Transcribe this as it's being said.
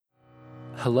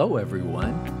Hello,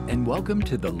 everyone, and welcome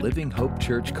to the Living Hope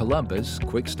Church Columbus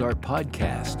Quick Start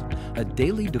Podcast, a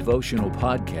daily devotional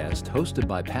podcast hosted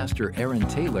by Pastor Aaron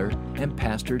Taylor and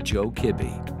Pastor Joe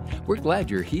Kibbe. We're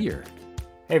glad you're here.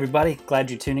 Hey everybody,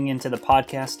 glad you're tuning into the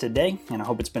podcast today, and I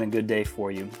hope it's been a good day for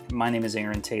you. My name is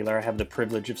Aaron Taylor. I have the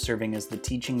privilege of serving as the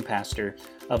teaching pastor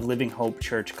of Living Hope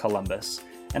Church Columbus.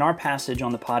 And our passage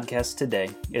on the podcast today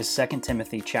is 2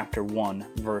 Timothy chapter 1,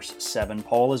 verse 7.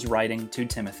 Paul is writing to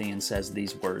Timothy and says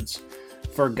these words,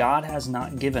 "For God has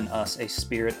not given us a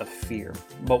spirit of fear,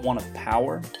 but one of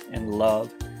power and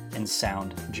love and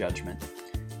sound judgment."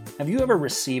 Have you ever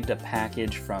received a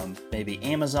package from maybe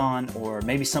Amazon or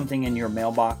maybe something in your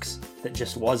mailbox that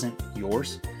just wasn't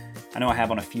yours? I know I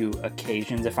have on a few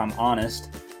occasions. If I'm honest,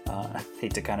 I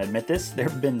hate to kind of admit this, there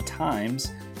have been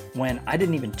times when I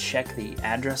didn't even check the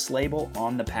address label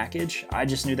on the package. I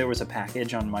just knew there was a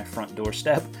package on my front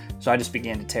doorstep, so I just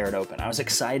began to tear it open. I was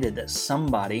excited that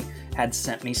somebody had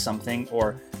sent me something,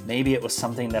 or maybe it was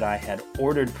something that I had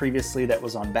ordered previously that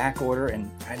was on back order, and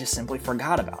I just simply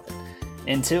forgot about it.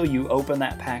 Until you open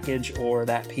that package or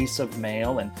that piece of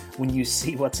mail, and when you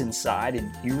see what's inside,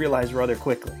 and you realize rather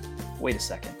quickly, wait a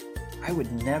second, I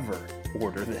would never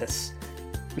order this.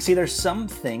 You see, there's some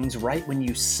things right when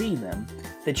you see them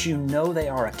that you know they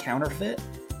are a counterfeit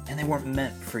and they weren't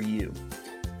meant for you.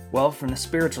 Well, from the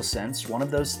spiritual sense, one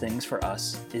of those things for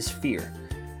us is fear.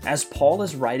 As Paul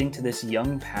is writing to this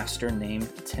young pastor named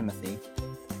Timothy,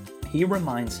 he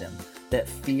reminds him that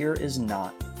fear is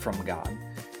not from God.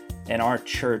 In our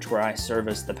church where I serve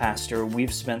as the pastor,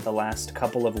 we've spent the last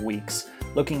couple of weeks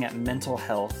looking at mental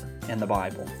health in the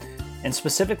Bible. And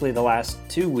specifically the last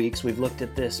 2 weeks, we've looked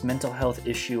at this mental health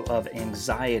issue of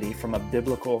anxiety from a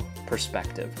biblical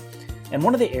perspective. And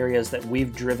one of the areas that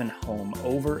we've driven home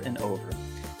over and over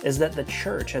is that the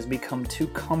church has become too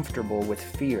comfortable with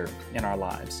fear in our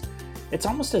lives. It's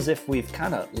almost as if we've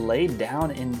kind of laid down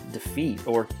in defeat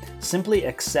or simply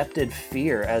accepted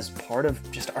fear as part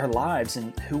of just our lives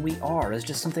and who we are, as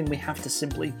just something we have to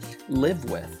simply live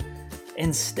with.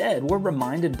 Instead, we're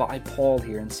reminded by Paul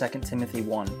here in 2 Timothy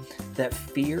 1 that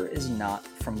fear is not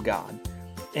from God.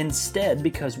 Instead,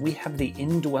 because we have the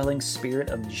indwelling spirit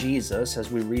of Jesus, as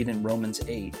we read in Romans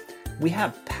 8, we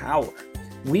have power,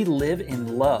 we live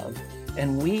in love,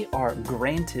 and we are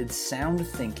granted sound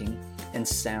thinking and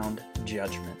sound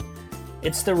judgment.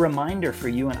 It's the reminder for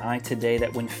you and I today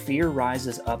that when fear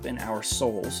rises up in our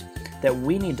souls, that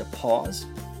we need to pause,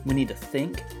 we need to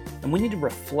think, and we need to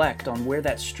reflect on where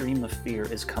that stream of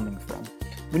fear is coming from.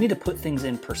 We need to put things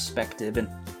in perspective, and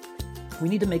we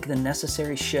need to make the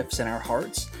necessary shifts in our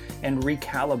hearts and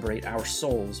recalibrate our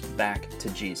souls back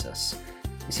to Jesus.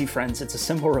 You see, friends, it's a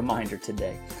simple reminder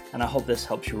today, and I hope this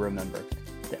helps you remember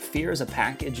that fear is a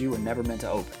package you were never meant to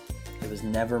open. It was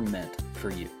never meant for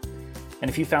you. And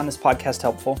if you found this podcast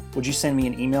helpful, would you send me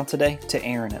an email today to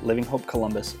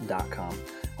aaron@livinghopecolumbus.com.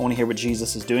 I want to hear what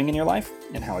Jesus is doing in your life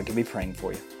and how I can be praying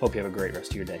for you. Hope you have a great rest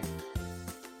of your day.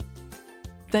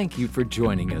 Thank you for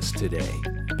joining us today.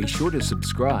 Be sure to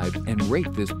subscribe and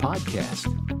rate this podcast.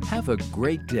 Have a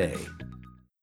great day.